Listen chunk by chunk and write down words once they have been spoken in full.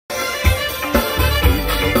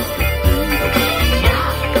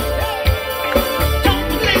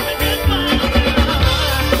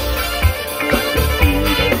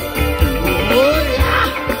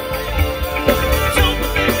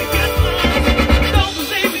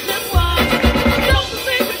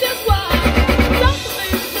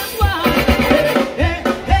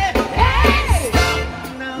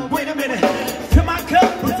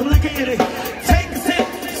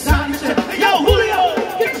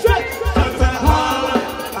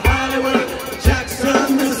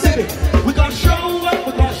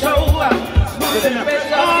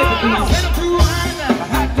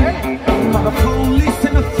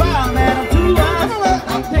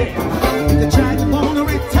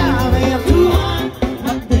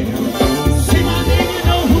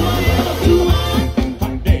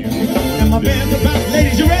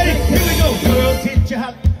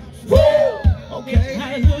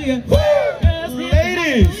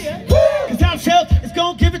Cause top shelf is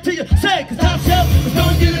gonna give it to you. Say, cause top shelf is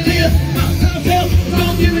gonna give it to you. Top shelf is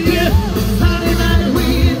gonna give it to you. Honey, honey, we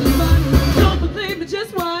in the fun. Don't believe me,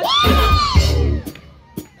 just watch.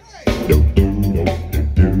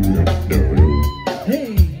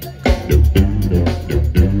 Hey.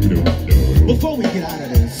 Before we get out of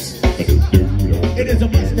this, it is a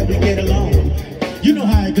must that we get along. You know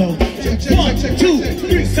how it goes. 1, 2,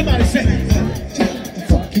 3, somebody say it.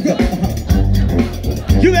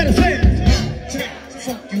 You better say it.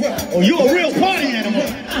 Oh, you a real party animal.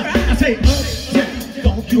 I say uptown,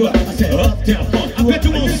 funk you up. I say uptown, funk. I bet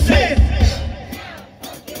you won't say it.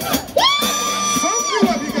 Funk you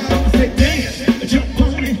up, you guys. I say dance, jump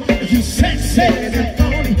on it. If you say it,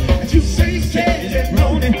 on it. If you say it,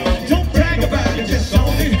 on it. Don't brag about it, just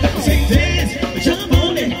on it. I say dance, jump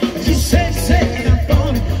on it. If you say it,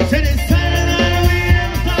 on it. Say it's Saturday night, we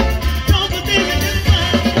in the club. Don't believe it, just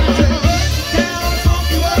fine. Uptown, funk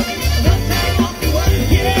you up. Uptown, funk you up.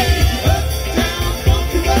 Yeah. Uptown,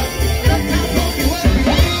 funk you up. Uptown, funk you up.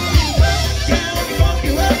 Uptown, funk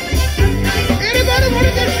you up. Anybody want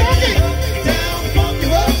to get funky? Uptown, funk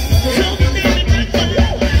you up. Don't believe it, just fine.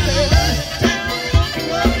 Uptown, funk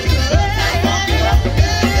you up. Uptown, funk you up.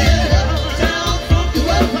 Uptown, funk you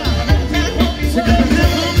up.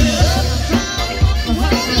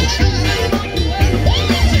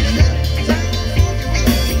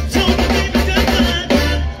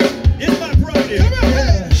 It's my prerogative.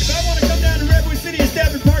 If I want to come down to Redwood City and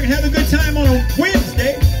Stafford Park and have a good time on a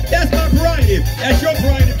Wednesday, that's my prerogative. That's your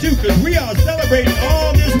prerogative too, because we are celebrating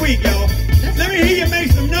all this week, y'all. Let me hear you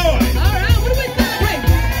make some noise. All right, what do we celebrate?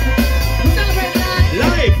 We celebrate life.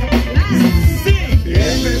 Life. Sing.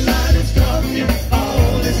 Everybody's talking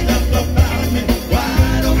all this stuff about me.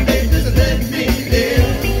 Why don't they just let me live?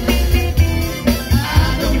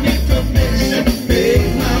 I don't need permission, make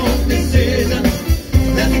my own decision.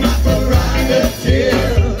 That's my prerogative.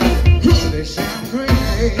 They sound crazy.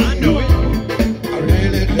 I know it. I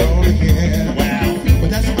really don't care. Wow. But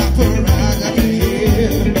that's my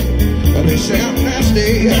prerogative. They say I'm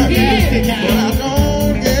nasty. But I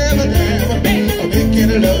don't give a damn.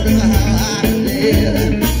 Making love is how I live.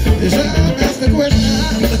 They say that's the question.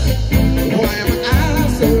 Why am I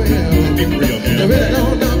so ill? Be real, They man. really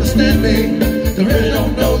don't understand me. They really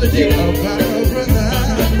don't know the deal about a brother.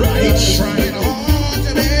 Right. Trying hard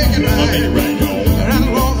to make it right. Right, y'all. Not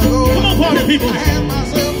long ago, Come on, party people. I had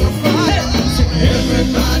myself a fire.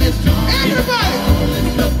 Everybody's talking. Everybody. All this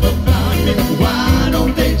stuff about me. Why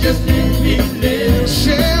don't they just let me live?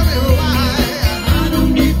 Tell me why. I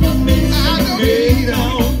don't need permission. I don't need my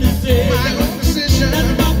own decision.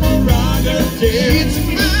 That's my prerogative. It's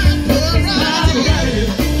my prerogative.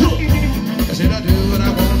 I said I do what I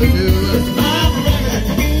want to do. It's my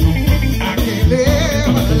prerogative. I can't live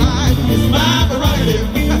my life. It's my prerogative.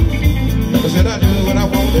 I said I do what I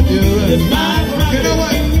want to do. It's my prerogative. You know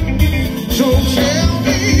what? So tell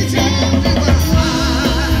me why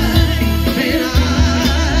did I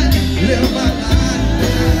live my life?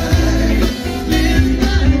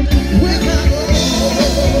 Without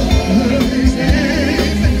all of these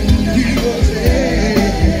things you will say.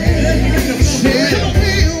 Tell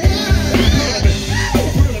me why.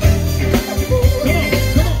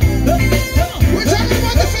 We're talking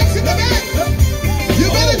about the folks in the back. You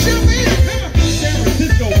better jump in. San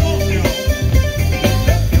Francisco funk, y'all.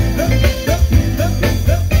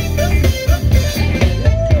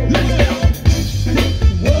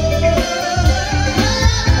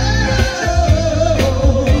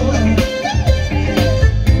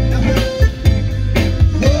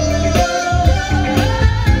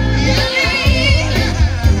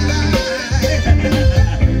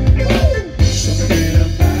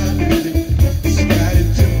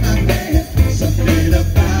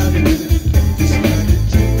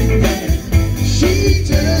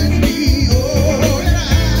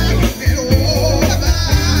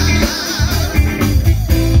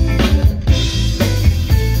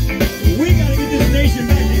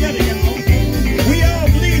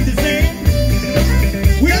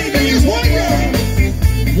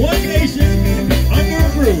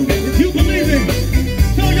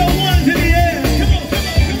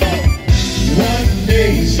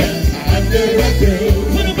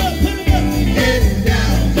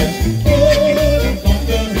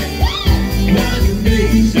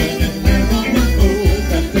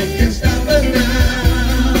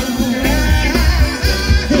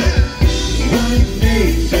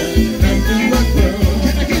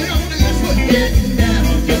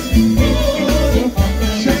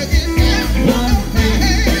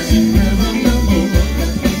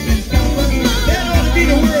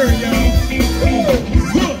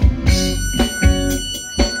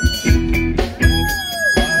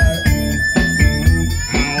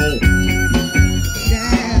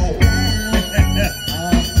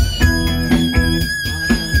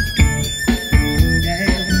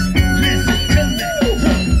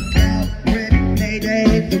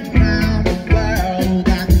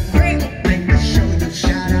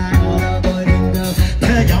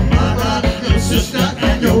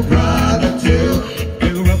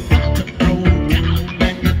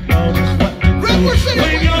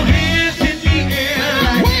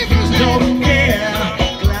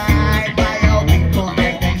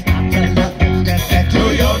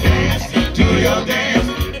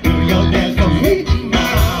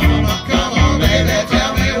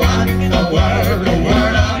 fire.